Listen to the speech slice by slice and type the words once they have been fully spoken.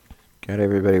All right,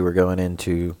 everybody,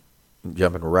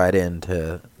 jumping right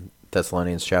into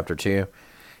Thessalonians chapter 2.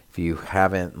 If you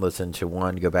haven't listened to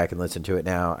one, go back and listen to it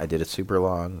now. I did a super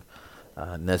long,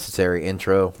 necessary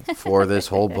intro for this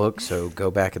whole book, so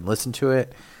go back and listen to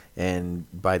it. And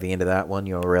by the end of that one,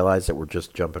 you'll realize that we're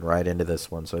just jumping right into this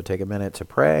one. So take a minute to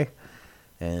pray,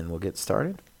 and we'll get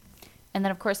started. And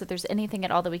then, of course, if there's anything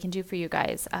at all that we can do for you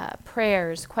guys,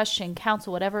 prayers, question,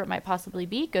 counsel, whatever it might possibly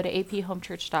be, go to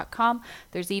aphomechurch.com.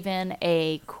 There's even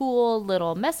a cool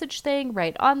little message thing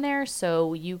right on there,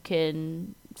 so you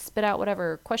can spit out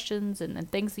whatever questions and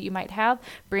things that you might have.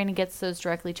 Brandon gets those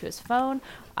directly to his phone.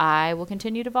 I will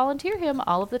continue to volunteer him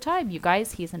all of the time. You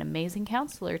guys, he's an amazing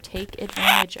counselor. Take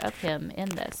advantage of him in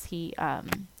this.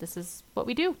 This is what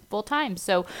we do full time.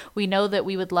 So we know that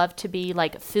we would love to be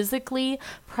like physically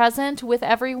present with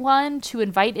everyone, to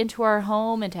invite into our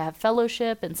home and to have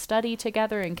fellowship and study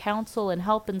together and counsel and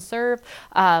help and serve.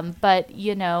 But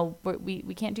you know,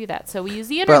 we can't do that. So we use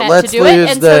the internet to do it.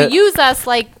 And so use us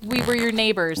like we were your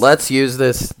neighbors. Let's use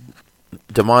this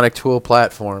demonic tool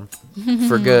platform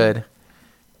for good.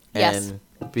 Yes. And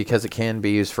because it can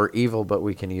be used for evil, but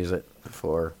we can use it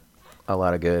for a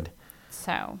lot of good.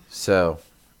 So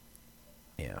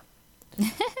yeah.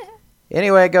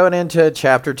 Anyway, going into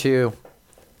chapter 2,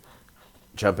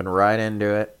 jumping right into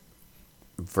it,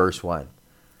 verse 1.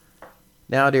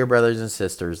 Now, dear brothers and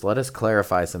sisters, let us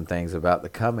clarify some things about the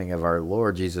coming of our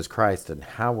Lord Jesus Christ and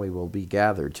how we will be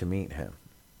gathered to meet him.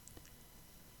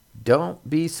 Don't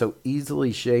be so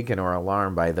easily shaken or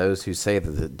alarmed by those who say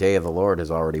that the day of the Lord has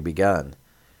already begun.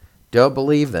 Don't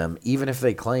believe them, even if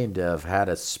they claim to have had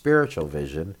a spiritual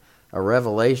vision, a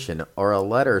revelation, or a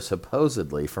letter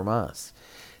supposedly from us.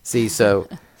 See, so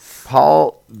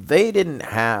Paul, they didn't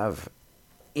have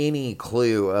any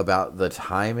clue about the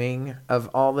timing of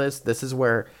all this. This is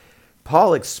where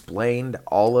Paul explained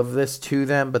all of this to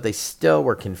them, but they still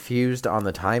were confused on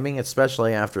the timing,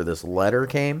 especially after this letter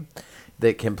came.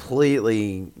 That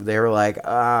completely, they were like,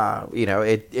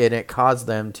 it caused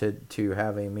them to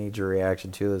have a major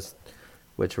reaction to this,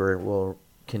 which we'll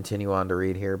continue on to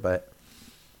read here. But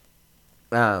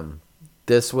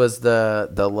this was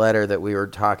the letter that we were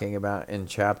talking about in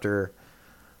chapter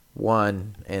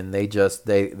 1, and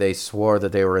they swore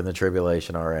that they were in the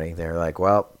tribulation already. They're like,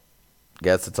 well,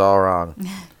 guess it's all wrong.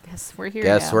 Guess we're here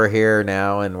Guess now. we're here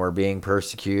now, and we're being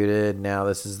persecuted. Now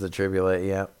this is the tribulation.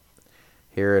 Yep,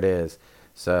 here it is.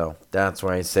 So that's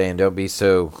why he's saying, don't be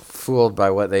so fooled by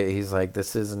he's like,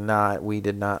 we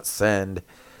did not send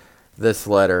this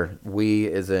letter. We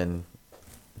is in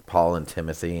Paul and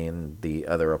Timothy and the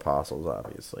other apostles,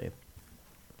 obviously.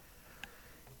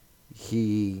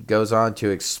 He goes on to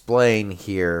explain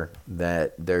here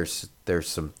that there's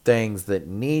some things that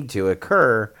need to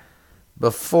occur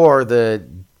before the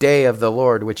day of the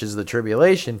Lord, which is the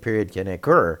tribulation period, can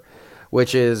occur.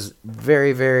 Which is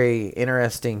very, very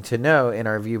interesting to know in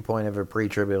our viewpoint of a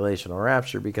pre-tribulational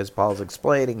rapture, because Paul's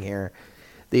explaining here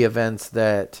the events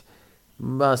that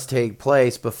must take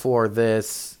place before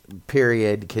this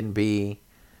period can be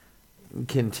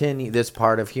continued. This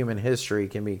part of human history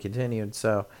can be continued.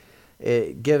 So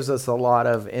it gives us a lot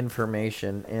of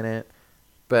information in it.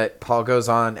 But Paul goes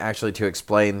on actually to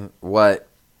explain what's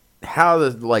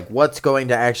going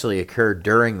to actually occur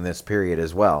during this period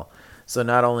as well. So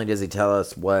not only does he tell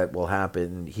us what will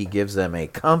happen, he gives them a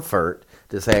comfort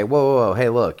to say, whoa, hey,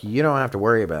 look, you don't have to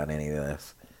worry about any of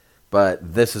this,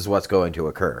 but this is what's going to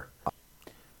occur.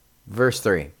 Verse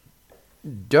 3,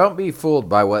 don't be fooled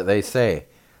by what they say,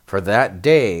 for that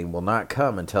day will not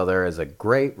come until there is a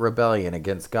great rebellion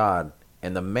against God,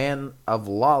 and the man of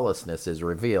lawlessness is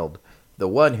revealed, the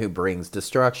one who brings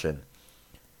destruction.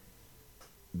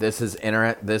 This is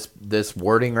this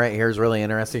wording right here is really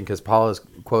interesting because Paul is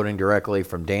quoting directly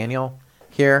from Daniel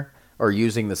here, or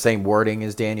using the same wording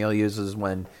as Daniel uses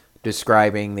when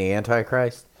describing the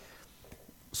Antichrist.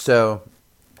 So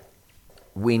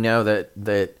we know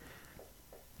that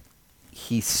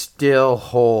he still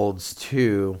holds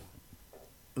to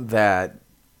that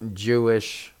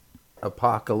Jewish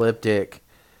apocalyptic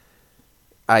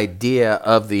idea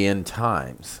of the end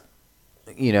times.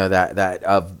 You know, that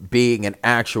of being an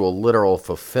actual literal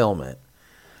fulfillment.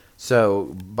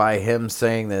 So by him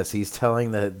saying this, he's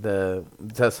telling the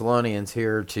Thessalonians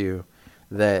here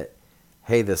that,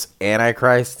 hey, this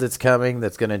Antichrist that's coming,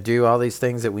 that's going to do all these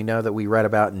things that we know that we read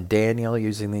about in Daniel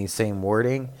using the same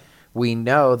wording. We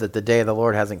know that the day of the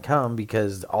Lord hasn't come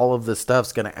because all of this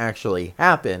stuff's going to actually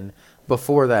happen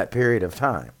before that period of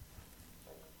time.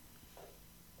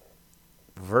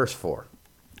 Verse 4.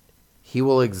 He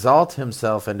will exalt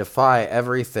himself and defy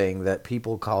everything that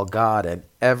people call God and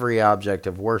every object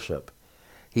of worship.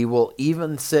 He will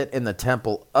even sit in the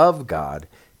temple of God,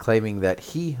 claiming that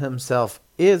he himself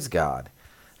is God.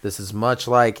 This is much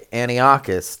like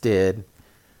Antiochus did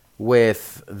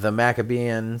with the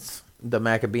Maccabeans, the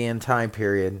Maccabean time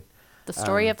period. The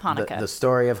story of Hanukkah. The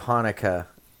story of Hanukkah.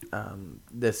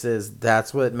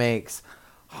 That's what makes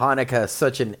Hanukkah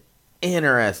such an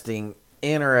interesting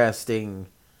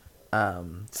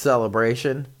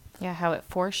celebration. Yeah, how it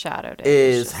foreshadowed it.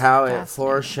 Is how it fascinating.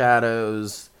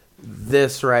 foreshadows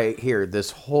this right here,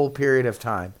 this whole period of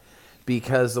time.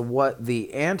 Because of what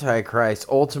the Antichrist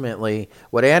ultimately,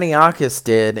 what Antiochus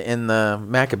did in the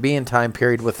Maccabean time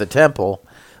period with the temple,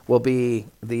 will be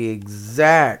the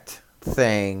exact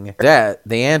thing that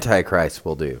the Antichrist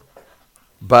will do.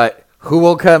 But who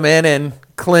will come in and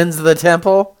cleanse the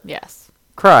temple? Yes.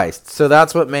 Christ. So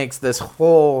that's what makes this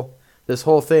whole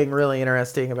thing really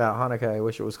interesting about Hanukkah. I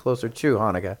wish it was closer to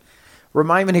Hanukkah.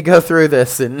 Remind me to go through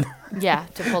this and Yeah,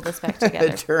 to pull this back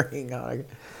together. during Hanukkah.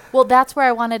 Well, that's where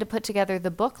I wanted to put together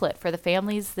the booklet for the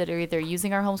families that are either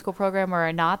using our homeschool program or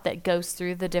are not, that goes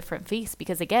through the different feasts.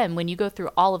 Because again, when you go through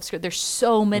all of Scripture, there's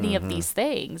so many of these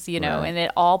things, you know, Right. and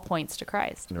it all points to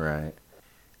Christ. Right.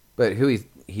 But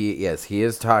he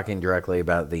is talking directly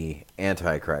about the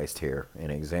Antichrist here,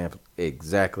 and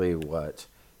exactly what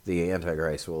the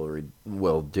Antichrist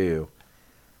will do.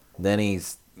 Then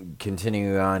he's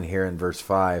continuing on here in verse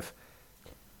 5.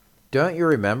 Don't you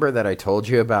remember that I told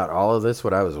you about all of this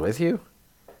when I was with you?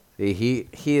 He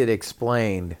had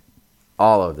explained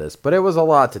all of this, but it was a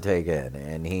lot to take in,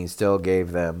 and he still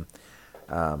gave them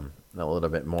a little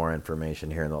bit more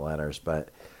information here in the letters. But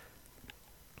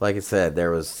like I said,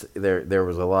 there was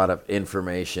a lot of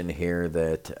information here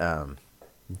that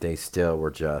they still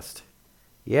were just,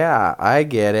 yeah, I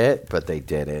get it, but they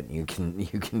didn't. You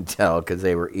can tell because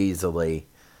they were easily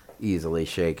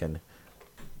shaken.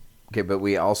 Okay, but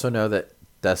we also know that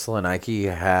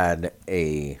Thessaloniki had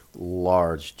a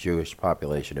large Jewish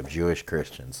population of Jewish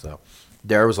Christians, so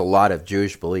there was a lot of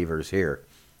Jewish believers here.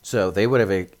 So they would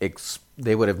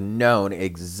have known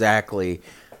exactly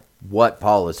what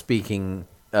Paul is speaking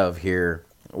of here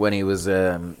when he was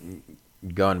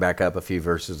going back up a few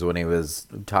verses when he was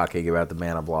talking about the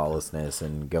man of lawlessness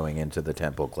and going into the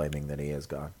temple claiming that he is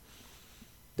God.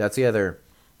 That's the other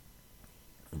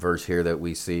verse here that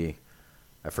we see.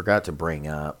 I forgot to bring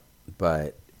up,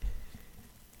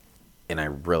 and I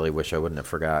really wish I wouldn't have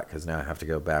forgot because now I have to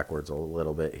go backwards a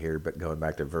little bit here, but going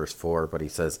back to verse 4, but he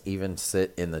says, even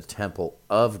sit in the temple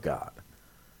of God.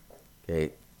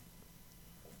 Okay.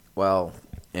 Well,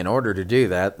 in order to do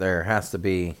that, there has to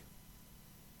be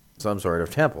some sort of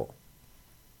temple,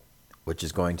 which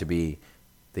is going to be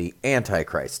the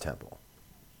Antichrist temple.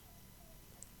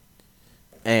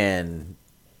 And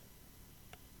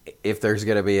if there's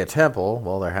going to be a temple,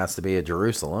 well, there has to be a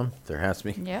Jerusalem. There has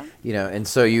to be, Yeah. And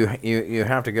so you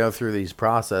have to go through these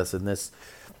process, and this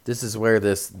is where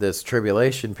this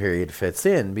tribulation period fits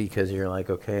in, because you're like,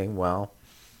 okay, well,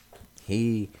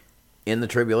 he in the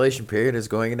tribulation period is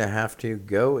going to have to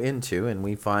go into, and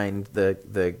we find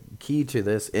the key to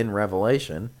this in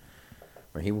Revelation,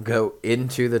 where he will go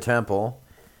into the temple,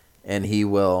 and he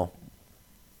will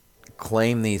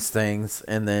claim these things,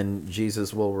 and then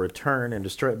Jesus will return and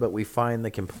destroy it. But we find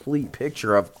the complete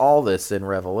picture of all this in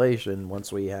Revelation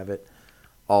once we have it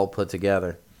all put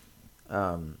together.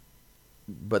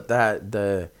 But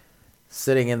the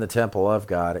sitting in the temple of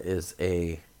God is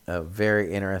a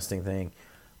very interesting thing.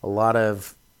 A lot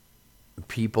of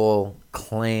people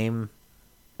claim,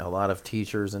 a lot of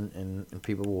teachers and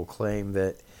people will claim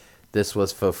that this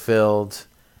was fulfilled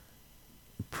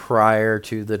prior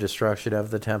to the destruction of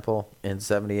the temple in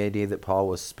 70 AD, that Paul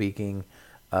was speaking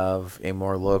of a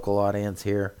more local audience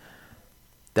here.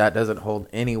 That doesn't hold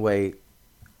any weight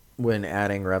when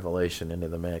adding Revelation into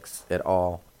the mix at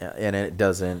all. And it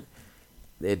does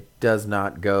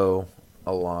not go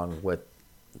along with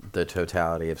the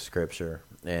totality of Scripture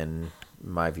in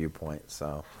my viewpoint.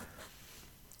 So,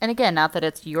 And again, not that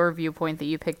it's your viewpoint that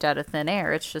you picked out of thin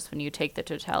air. It's just when you take the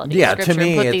totality Yeah, of to Scripture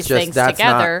me, and put it's these just- things that's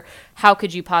together, how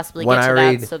could you possibly when get to I that?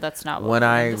 read- So that's not what when we're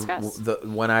I going to discuss.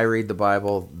 when I read the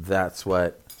Bible, that's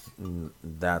what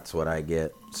I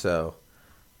get. So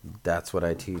that's what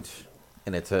I teach,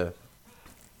 and it's a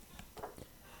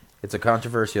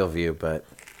controversial view, but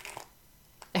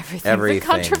Everything's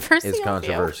controversial. is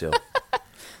controversial.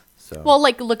 So Well,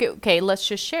 let's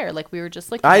just share. Like we were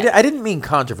just looking I at. didn't mean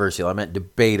controversial. I meant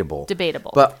debatable.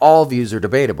 Debatable. But all views are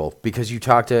debatable, because you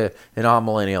talk to an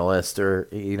amillennialist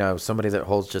or somebody that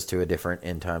holds just to a different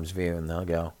end times view, and they'll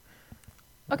go,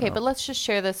 Okay, but let's just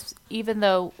share this, even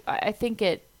though I think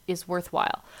it is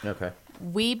worthwhile. okay.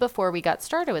 before we got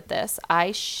started with this,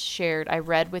 I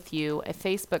read with you a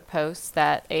Facebook post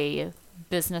that a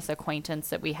business acquaintance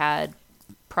that we had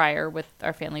prior with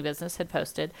our family business had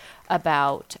posted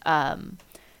about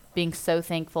being so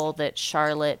thankful that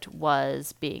Charlotte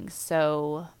was being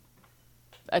so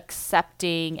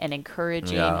accepting and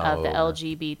encouraging of the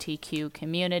LGBTQ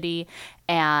community.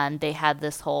 And they had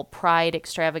this whole pride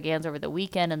extravaganza over the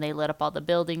weekend, and they lit up all the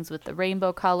buildings with the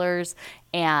rainbow colors.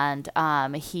 And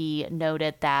he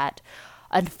noted that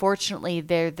unfortunately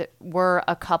there were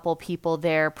a couple people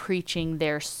there preaching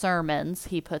their sermons,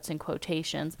 he puts in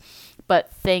quotations,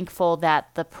 but thankful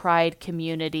that the pride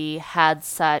community had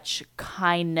such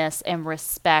kindness and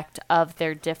respect of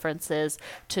their differences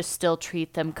to still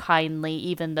treat them kindly,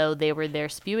 even though they were there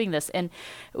spewing this. And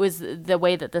it was the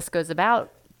way that this goes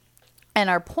about. And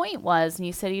our point was, and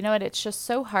you said, you know what, it's just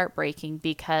so heartbreaking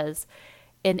because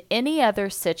in any other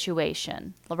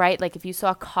situation, right? Like if you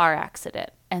saw a car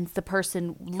accident and the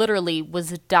person literally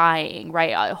was dying,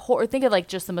 right? Think of like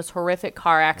just the most horrific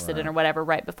car accident or whatever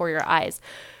right before your eyes.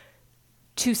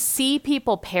 To see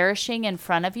people perishing in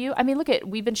front of you. I mean,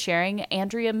 we've been sharing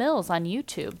Andrea Mills on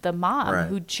YouTube, the mom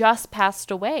who just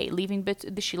passed away,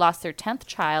 she lost their 10th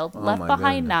child, left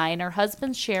behind 9, her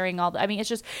husband's sharing it's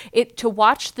just, to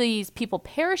watch these people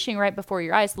perishing right before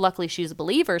your eyes. Luckily she's a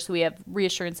believer, so we have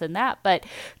reassurance in that. But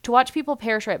to watch people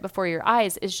perish right before your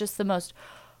eyes is just the most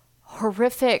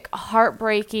horrific,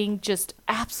 heartbreaking, just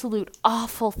absolute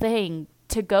awful thing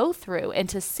to go through and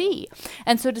to see.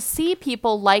 And so to see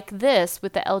people like this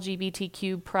with the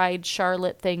LGBTQ pride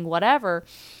Charlotte thing, whatever,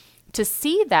 to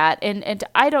see that, and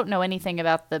I don't know anything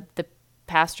about the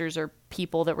pastors or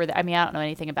people that were there. I mean, I don't know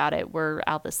anything about it. We're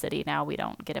out the city now. We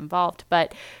don't get involved,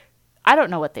 but I don't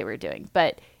know what they were doing.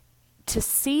 But to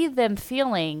see them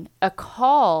feeling a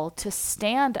call to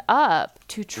stand up,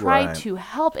 to try to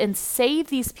help and save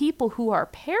these people who are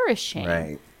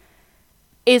perishing,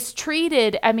 is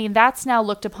treated, I mean, that's now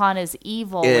looked upon as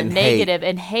evil and negative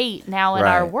and hate now in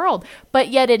our world. But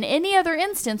yet in any other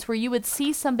instance where you would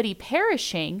see somebody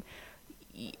perishing,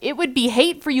 it would be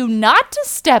hate for you not to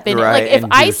step in it. Like if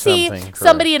I see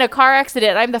somebody in a car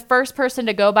accident, I'm the first person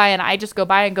to go by and I just go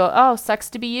by and go, oh,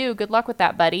 sucks to be you. Good luck with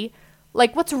that, buddy.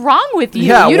 Like, what's wrong with you?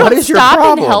 Yeah, you don't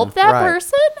stop and help that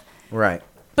person? Right.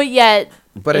 But yet,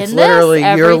 but it's literally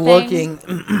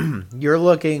you're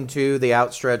looking to the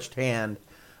outstretched hand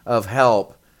of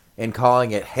help and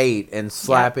calling it hate and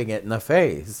slapping it in the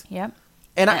face. Yep.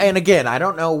 And again, I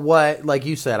don't know what, like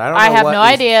you said, I have no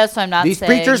idea, so I'm not these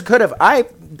saying. preachers could have. I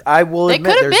will admit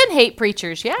they could have been hate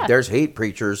preachers. Yeah. There's hate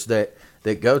preachers that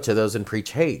go to those and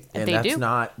preach hate, and that's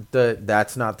not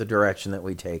the direction that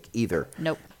we take either.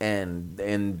 Nope.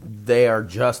 And they are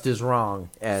just as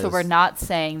wrong as. So we're not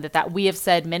saying that we have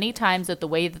said many times that the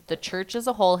way that the church as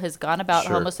a whole has gone about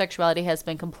homosexuality has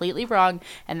been completely wrong,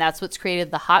 and that's what's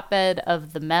created the hotbed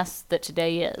of the mess that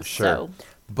today is. Sure. So.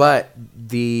 But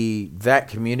that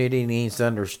community needs to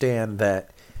understand that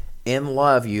in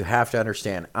love, you have to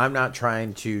understand. I'm not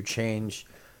trying to change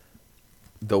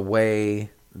the way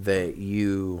that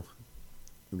you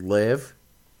live.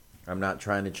 I'm not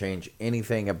trying to change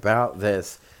anything about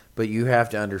this, but you have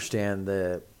to understand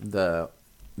the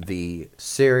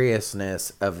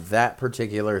seriousness of that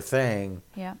particular thing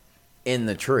in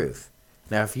the truth.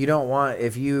 Now,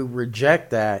 if you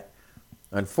reject that,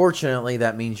 unfortunately,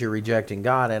 that means you're rejecting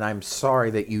God, and I'm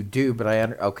sorry that you do, but I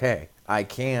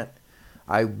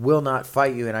will not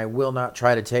fight you, and I will not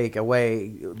try to take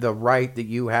away the right that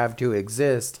you have to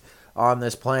exist on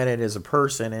this planet as a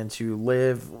person and to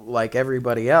live like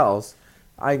everybody else.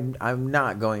 I'm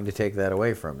not going to take that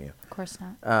away from you. Of course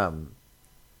not.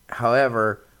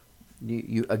 However,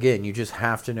 you just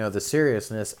have to know the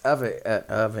seriousness of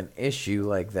an issue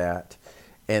like that.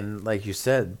 And like you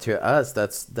said, to us,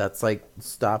 that's like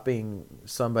stopping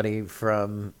somebody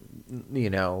from,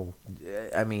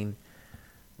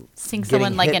 seeing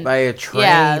someone like hit by a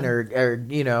train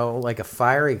or like a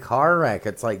fiery car wreck.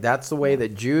 It's like that's the way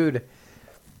that Jude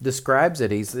describes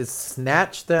it. He's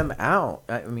snatched them out.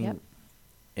 I mean,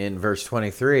 in verse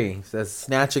 23, he says,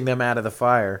 snatching them out of the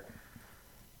fire.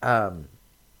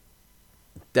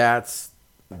 That's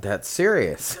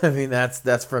serious. I mean,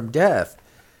 that's from death.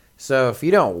 So if you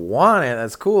don't want it,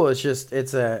 that's cool. It's just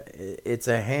it's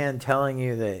a hand telling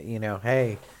you that,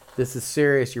 hey, this is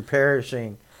serious. You're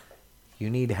perishing. You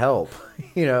need help.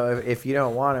 If you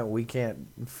don't want it, we can't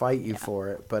fight you for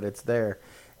it, but it's there.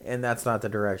 And that's not the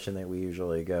direction that we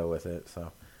usually go with it.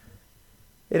 So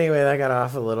anyway, that got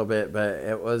off a little bit, but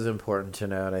it was important to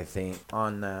note, I think,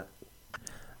 on that.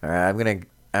 All right,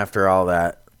 after all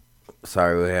that,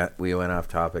 sorry we went off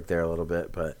topic there a little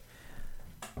bit, but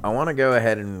I want to go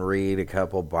ahead and read a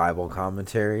couple Bible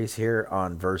commentaries here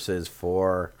on verses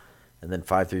 4 and then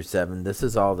 5 through 7. This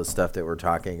is all the stuff that we're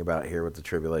talking about here with the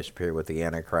tribulation period, with the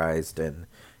Antichrist and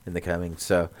in the coming.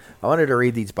 So I wanted to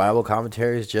read these Bible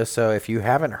commentaries just so if you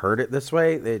haven't heard it this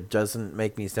way, it doesn't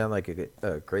make me sound like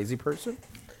a crazy person.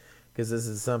 Because this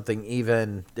is something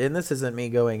even, and this isn't me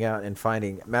going out and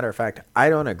finding, matter of fact, I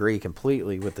don't agree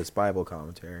completely with this Bible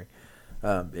commentary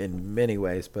in many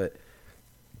ways, but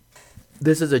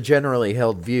this is a generally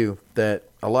held view that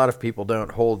a lot of people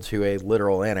don't hold to a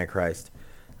literal Antichrist.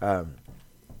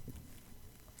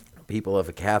 People of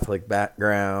a Catholic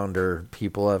background or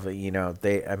people of a,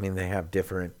 they have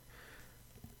different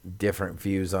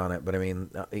views on it. But I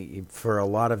mean, for a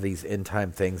lot of these end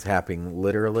time things happening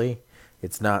literally,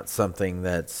 it's not something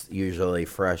that's usually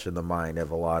fresh in the mind of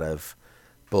a lot of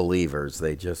believers.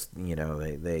 They just,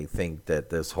 they think that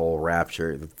this whole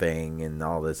rapture thing and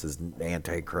all this is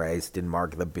Antichrist and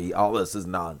Mark the Beast, all this is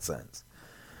nonsense.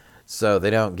 So they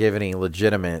don't give any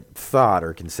legitimate thought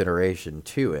or consideration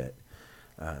to it.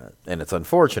 And it's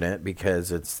unfortunate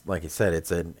because it's, like I said,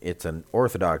 it's an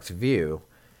orthodox view.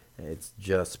 It's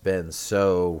just been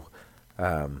so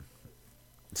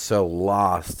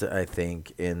lost, I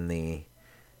think,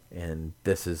 and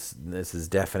this is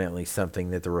definitely something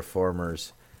that the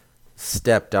reformers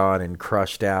stepped on and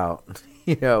crushed out.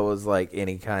 It was like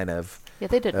any kind of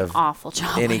they did an awful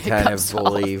job. Any kind of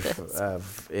belief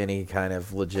of any kind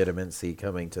of legitimacy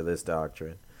coming to this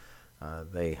doctrine.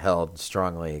 They held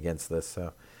strongly against this.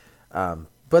 So,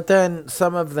 but then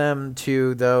some of them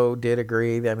too, though, did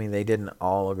agree. I mean, they didn't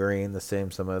all agree in the same.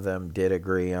 Some of them did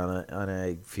agree on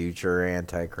a future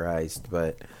Antichrist,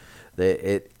 but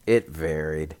it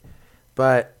varied.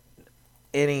 But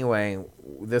anyway,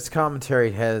 this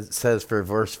commentary says for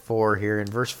verse 4 here, and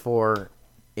verse 4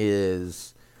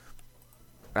 is,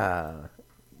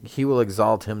 he will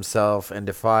exalt himself and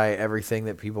defy everything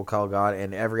that people call God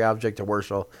and every object of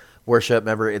worship.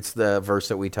 Remember, it's the verse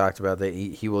that we talked about, that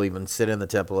he will even sit in the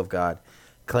temple of God,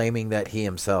 claiming that he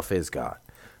himself is God.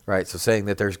 Right? So saying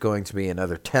that there's going to be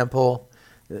another temple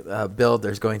built,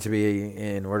 there's going to be,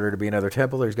 in order to be another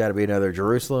temple, there's got to be another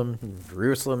Jerusalem.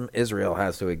 Israel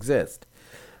has to exist.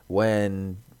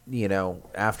 When,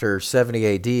 after 70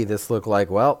 AD, this looked like,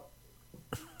 well,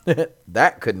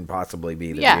 that couldn't possibly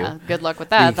be the view. Yeah, good luck with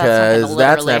that. Because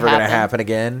that's never going to happen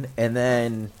again. And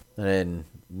then in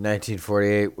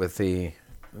 1948, with the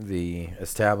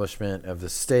establishment of the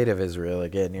state of Israel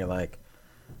again, you're like,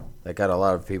 that got a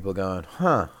lot of people going,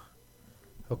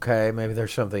 okay, maybe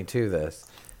there's something to this.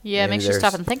 Yeah, it makes you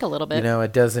stop and think a little bit.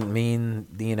 It doesn't mean,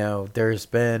 there's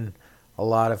been a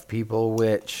lot of people,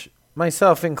 which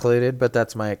myself included, but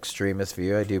that's my extremist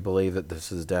view. I do believe that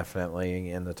this is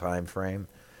definitely in the time frame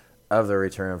of the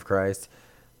return of Christ.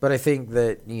 But I think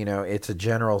that, it's a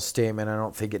general statement. I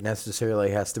don't think it necessarily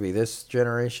has to be this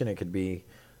generation. It could be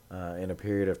in a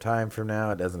period of time from now.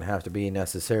 It doesn't have to be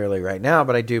necessarily right now,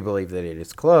 but I do believe that it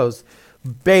is close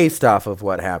based off of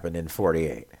what happened in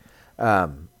 48.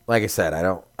 Like I said, I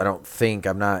don't think,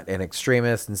 I'm not an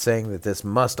extremist in saying that this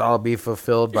must all be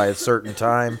fulfilled by a certain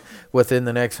time within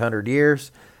the next 100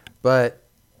 years. But,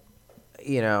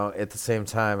 at the same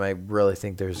time, I really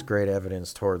think there's great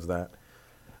evidence towards that.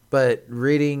 But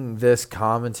reading this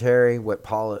commentary, what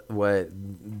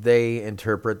they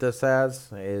interpret this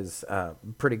as is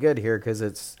pretty good here, because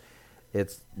it's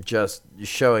just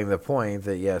showing the point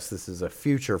that, yes, this is a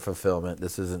future fulfillment.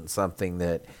 This isn't something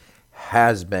that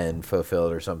has been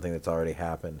fulfilled or something that's already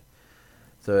happened.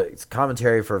 So it's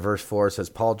commentary for verse 4. It says,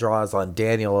 Paul draws on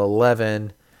Daniel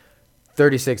 11,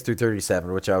 36 through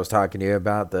 37, which I was talking to you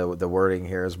about. The wording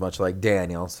here is much like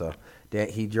Daniel. So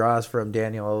he draws from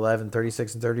Daniel 11,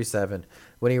 36 and 37,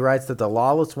 when he writes that the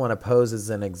lawless one opposes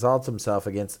and exalts himself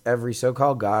against every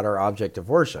so-called God or object of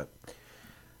worship.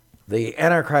 The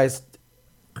Antichrist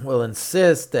will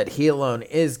insist that he alone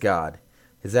is God.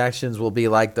 His actions will be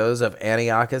like those of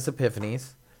Antiochus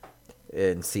Epiphanes,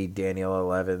 and see Daniel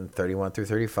 11, 31 through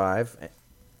 35.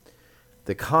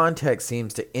 The context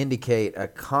seems to indicate a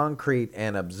concrete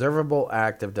and observable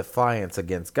act of defiance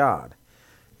against God.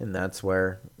 And that's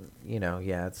where,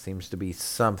 it seems to be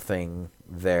something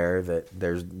there, that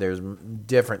there's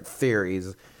different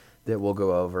theories that we'll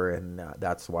go over, and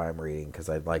that's why I'm reading, because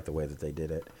I like the way that they did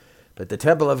it. But the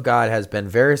temple of God has been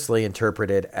variously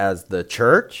interpreted as the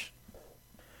church,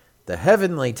 the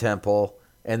heavenly temple,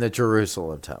 and the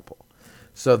Jerusalem temple.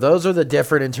 So those are the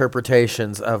different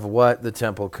interpretations of what the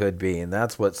temple could be, and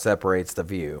that's what separates the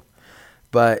view.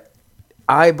 But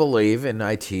I believe, and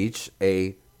I teach,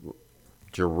 a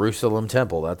Jerusalem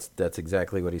temple. That's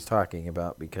exactly what he's talking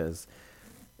about, because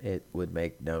it would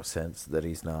make no sense that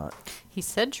he's not. He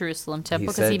said Jerusalem temple He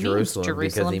because said he means Jerusalem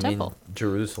Jerusalem because he temple. means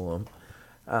Jerusalem.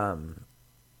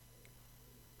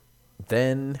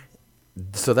 Then,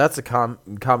 so that's a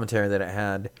commentary that it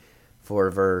had for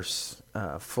verse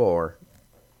 4.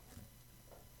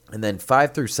 And then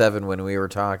 5 through 7, when we were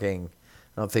talking,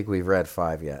 I don't think we've read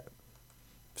 5 yet.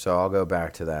 So I'll go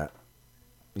back to that.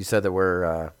 You said that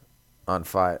we're on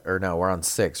 5, or no, we're on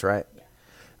 6, right? Yeah.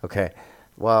 Okay.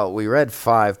 Well, we read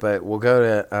 5, but we'll go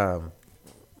to,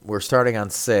 we're starting on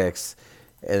 6,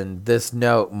 and this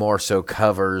note more so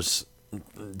covers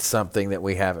something that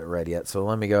we haven't read yet. So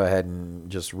let me go ahead and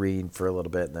just read for a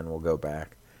little bit, and then we'll go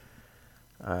back.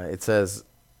 It says,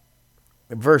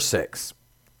 verse 6,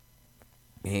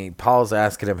 Paul's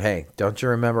asking him, hey, don't you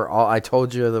remember I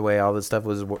told you the way all this stuff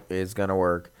is going to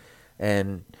work,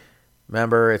 and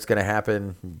remember, it's going to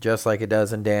happen just like it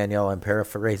does in Daniel. I'm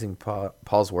paraphrasing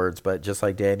Paul's words, but just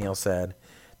like Daniel said,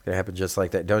 it's going to happen just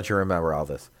like that. Don't you remember all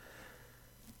this?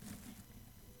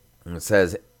 And it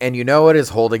says, and you know what is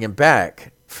holding him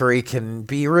back, for he can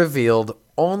be revealed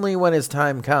only when his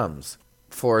time comes.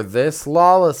 For this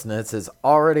lawlessness is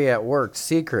already at work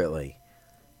secretly,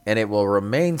 and it will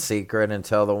remain secret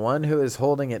until the one who is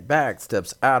holding it back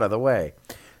steps out of the way.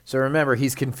 So remember,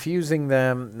 he's confusing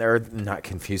them. They're not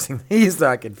confusing. He's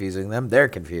not confusing them. They're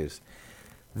confused.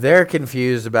 They're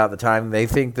confused about the time. They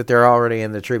think that they're already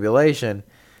in the tribulation.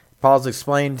 Paul's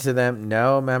explained to them,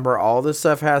 no, remember, all this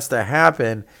stuff has to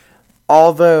happen,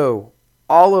 although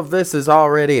all of this is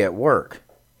already at work.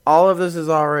 All of this is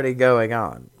already going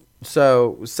on.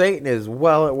 So Satan is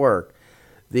well at work.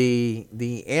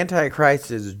 The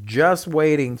Antichrist is just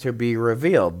waiting to be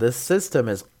revealed. This system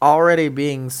is already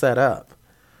being set up.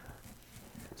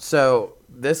 So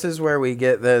this is where we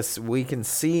get this. We can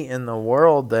see in the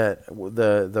world that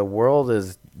the world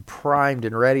is primed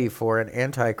and ready for an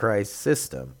Antichrist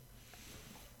system.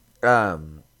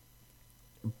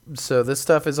 So this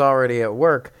stuff is already at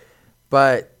work.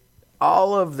 But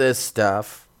all of this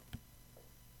stuff,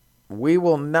 we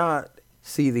will not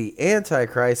see the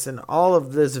Antichrist, and all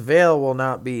of this veil will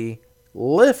not be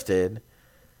lifted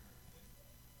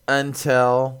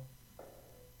until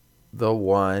the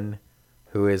one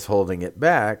who is holding it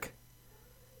back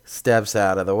steps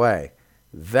out of the way.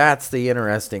 That's the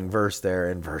interesting verse there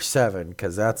in verse 7,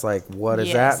 because that's like, what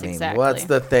does that mean? Exactly. What's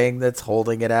the thing that's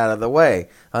holding it out of the way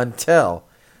until?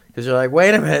 Because you're like,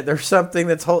 wait a minute, there's something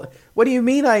that's holding. What do you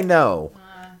mean I know?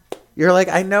 You're like,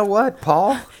 I know what,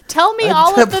 Paul? Tell me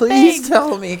all of the Please things.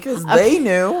 tell me, because they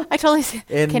knew. I totally see.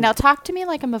 Okay, now talk to me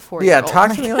like I'm a 4-year-old. Yeah,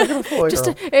 talk to me like I'm a 4-year-old.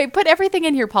 Just put everything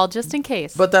in here, Paul, just in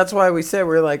case. But that's why we said,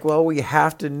 we're like, well, we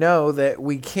have to know that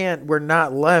we're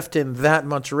not left in that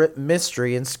much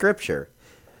mystery in Scripture.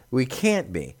 We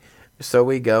can't be. So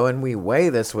we go and we weigh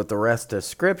this with the rest of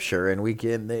Scripture, and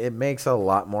it makes a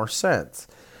lot more sense.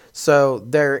 So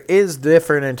there is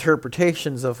different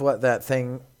interpretations of what that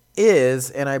thing is,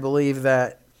 and I believe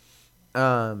that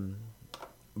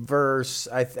verse,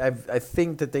 I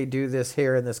think that they do this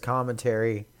here in this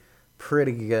commentary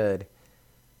pretty good.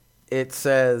 It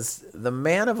says, the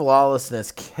man of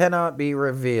lawlessness cannot be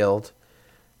revealed,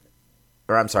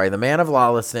 the man of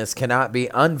lawlessness cannot be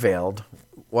unveiled,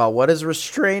 while what is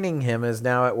restraining him is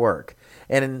now at work.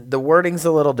 And the wording's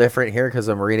a little different here because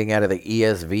I'm reading out of the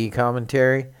ESV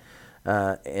commentary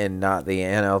and not the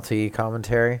NLT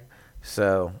commentary.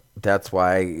 So that's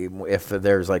why if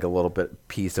there's like a little bit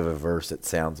piece of a verse, it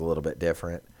sounds a little bit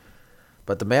different.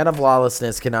 But the man of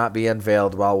lawlessness cannot be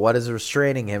unveiled while what is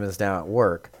restraining him is now at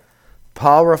work.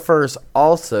 Paul refers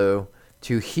also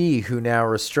to he who now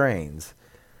restrains.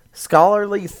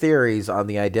 Scholarly theories on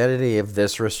the identity of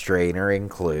this restrainer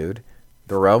include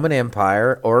the Roman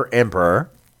Empire or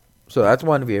emperor. So that's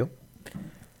one view.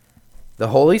 The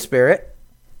Holy Spirit,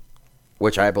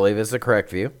 which I believe is the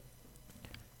correct view.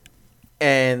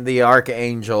 And the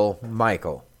Archangel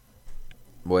Michael,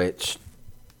 which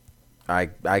I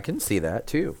can see that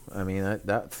too. I mean,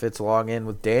 that fits along in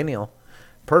with Daniel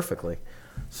perfectly.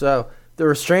 So the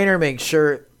restrainer makes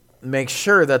sure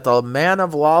that the man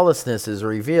of lawlessness is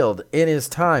revealed in his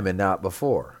time and not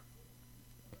before.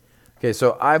 Okay,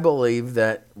 so I believe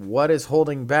that what is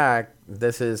holding back,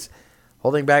 this is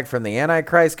holding back from the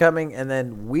Antichrist coming, and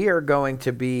then we are going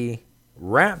to be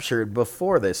raptured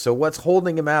before this. So what's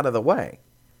holding him out of the way?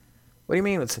 What do you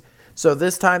mean? So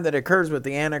this time that occurs with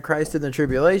the Antichrist in the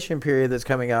tribulation period that's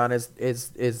coming on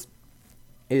is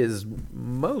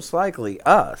most likely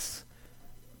us.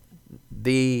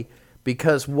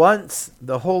 Because once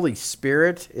the Holy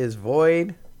Spirit is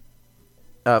void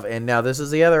of, and now this is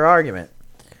the other argument.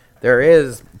 There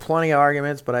is plenty of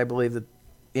arguments, but I believe that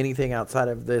anything outside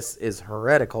of this is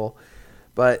heretical.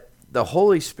 But the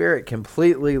Holy Spirit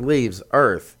completely leaves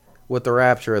earth with the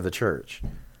rapture of the church.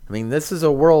 I mean, this is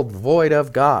a world void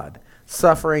of God,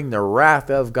 suffering the wrath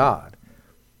of God.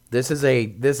 This is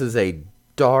a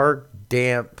dark,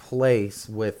 damp place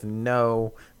with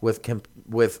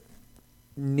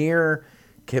near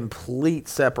complete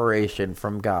separation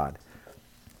from God.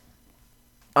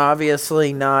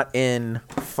 Obviously not in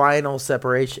final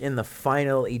separation, in the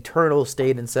final eternal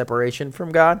state in separation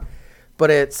from God, but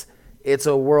it's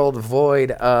a world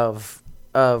void of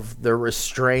the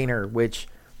restrainer, which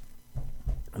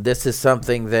this is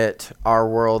something that our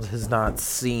world has not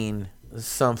seen,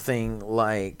 something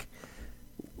like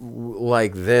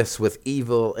this, with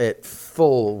evil at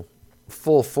full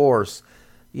force,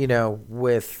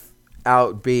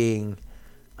 without being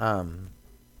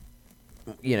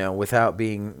without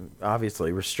being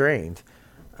obviously restrained.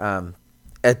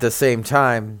 At the same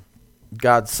time,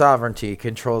 God's sovereignty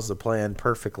controls the plan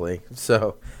perfectly.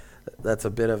 So that's a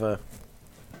bit of a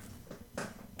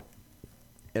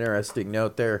interesting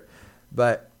note there.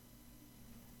 But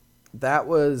that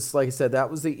was, like I said, that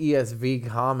was the ESV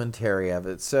commentary of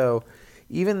it. So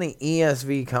even the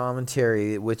ESV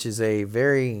commentary, which is a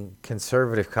very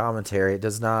conservative commentary, it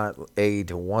does not aid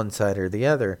to one side or the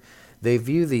other. They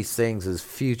view these things as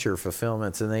future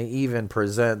fulfillments, and they even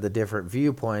present the different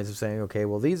viewpoints of saying, okay,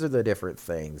 well, these are the different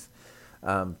things.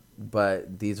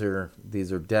 But these are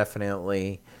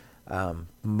definitely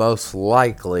most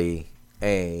likely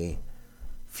a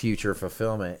future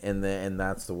fulfillment, and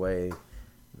that's the way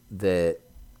that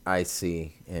I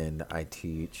see and I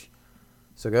teach.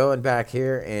 So going back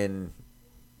here in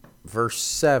verse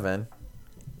 7,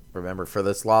 remember, for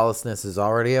this lawlessness is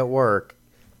already at work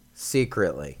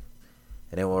secretly,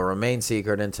 and it will remain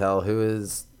secret until who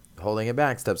is holding it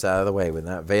back steps out of the way. When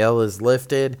that veil is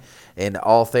lifted and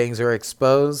all things are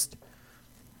exposed,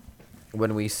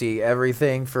 when we see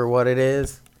everything for what it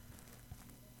is,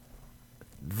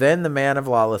 then the man of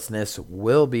lawlessness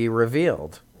will be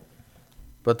revealed.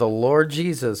 But the Lord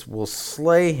Jesus will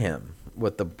slay him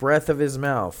with the breath of his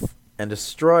mouth and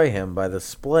destroy him by the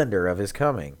splendor of his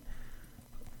coming.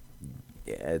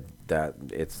 Yeah, that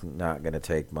it's not going to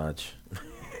take much.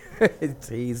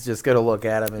 He's just going to look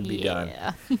at him and be done.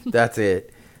 That's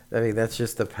it. I mean, that's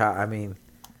just the power. I mean,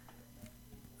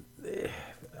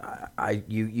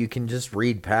 you can just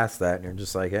read past that and you're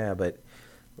just like, yeah, but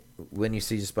when you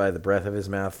see just by the breath of his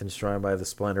mouth and destroyed by the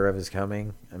splendor of his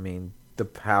coming, I mean, the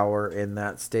power in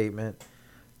that statement,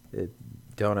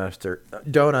 don't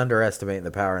underestimate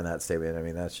the power in that statement. I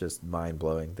mean, that's just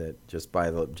mind-blowing, that just by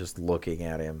just looking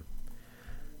at him.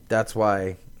 That's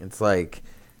why it's like,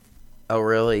 oh,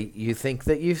 really? You think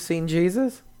that you've seen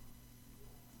Jesus?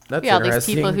 That's all these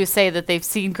interesting. people who say that they've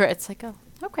seen Christ. It's like, oh,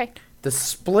 okay. The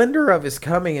splendor of his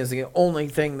coming is the only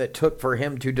thing that took for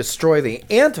him to destroy the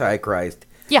Antichrist.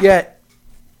 Yeah. Yet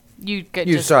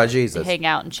you saw Jesus. Hang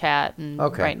out and chat and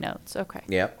write notes. Okay.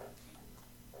 Yep.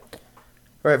 All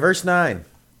right, verse 9.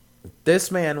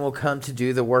 This man will come to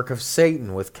do the work of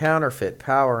Satan with counterfeit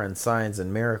power and signs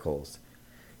and miracles.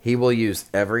 He will use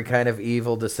every kind of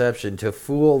evil deception to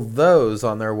fool those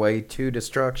on their way to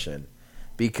destruction,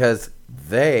 because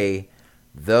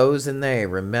those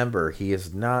remember he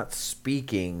is not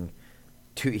speaking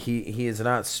he is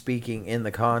not speaking in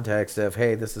the context of,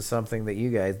 hey, this is something that you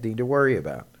guys need to worry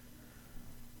about.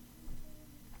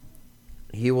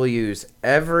 He will use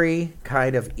every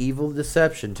kind of evil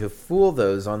deception to fool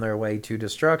those on their way to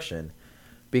destruction,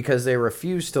 because they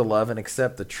refuse to love and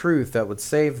accept the truth that would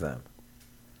save them.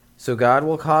 So God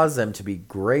will cause them to be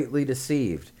greatly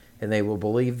deceived, and they will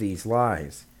believe these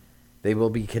lies. They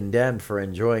will be condemned for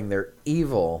enjoying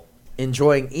evil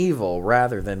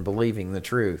rather than believing the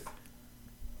truth.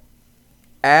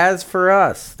 As for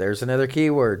us, there's another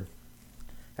key word.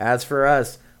 As for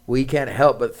us, we can't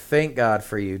help but thank God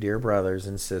for you, dear brothers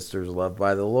and sisters loved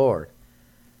by the Lord.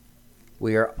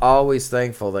 We are always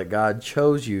thankful that God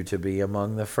chose you to be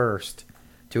among the first,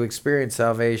 to experience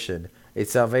salvation, a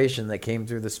salvation that came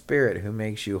through the Spirit who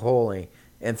makes you holy,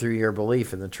 and through your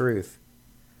belief in the truth.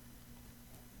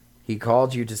 He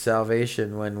called you to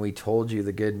salvation when we told you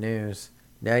the good news.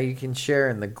 Now you can share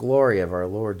in the glory of our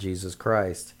Lord Jesus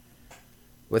Christ.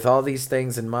 With all these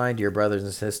things in mind, dear brothers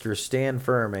and sisters, stand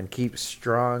firm and keep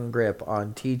strong grip on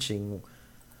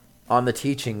the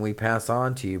teaching we pass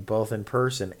on to you, both in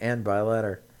person and by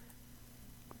letter.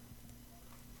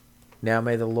 Now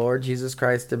may the Lord Jesus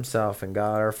Christ himself and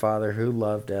God our Father, who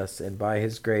loved us and by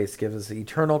his grace give us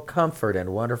eternal comfort and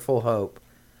wonderful hope,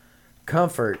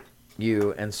 comfort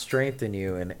you and strengthen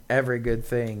you in every good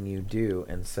thing you do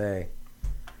and say.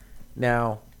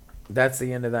 Now, that's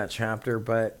the end of that chapter,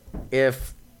 but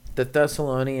if the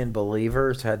Thessalonian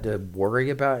believers had to worry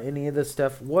about any of this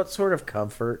stuff, what sort of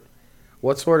comfort,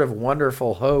 what sort of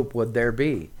wonderful hope would there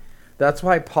be? That's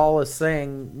why Paul is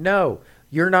saying, no,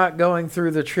 you're not going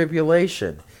through the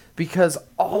tribulation, because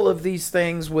all of these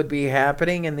things would be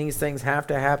happening, and these things have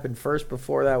to happen first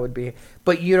before that would be.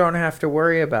 But you don't have to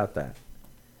worry about that,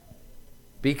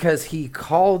 because he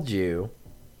called you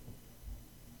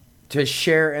to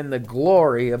share in the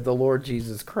glory of the Lord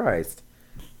Jesus Christ,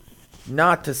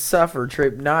 not to suffer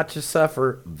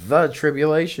the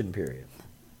tribulation period.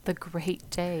 The great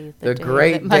day. The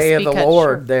great day of the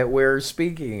Lord that we're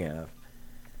speaking of.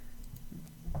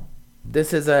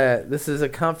 This is a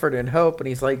comfort and hope. And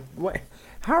he's like, what?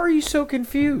 How are you so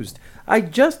confused? I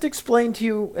just explained to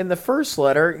you in the first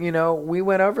letter, we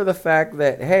went over the fact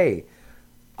that, hey,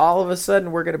 all of a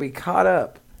sudden we're going to be caught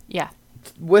up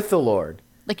with the Lord.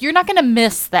 Like, you're not going to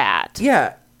miss that.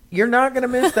 Yeah, you're not going to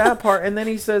miss that part. And then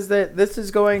he says that this is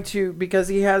going to, because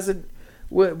he hasn't,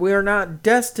 we are not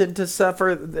destined to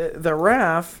suffer the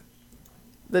wrath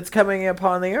that's coming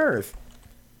upon the earth.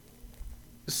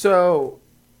 So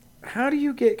how do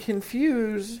you get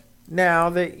confused now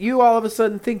that you all of a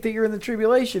sudden think that you're in the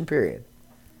tribulation period?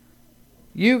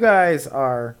 You guys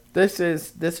are. This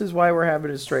is why we're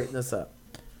having to straighten this up.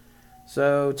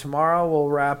 So tomorrow we'll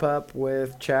wrap up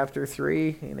with chapter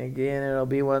 3. And again, it'll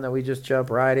be one that we just jump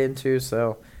right into.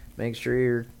 So make sure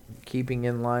you're keeping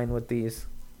in line with these.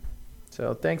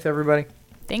 So thanks, everybody.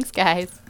 Thanks, guys.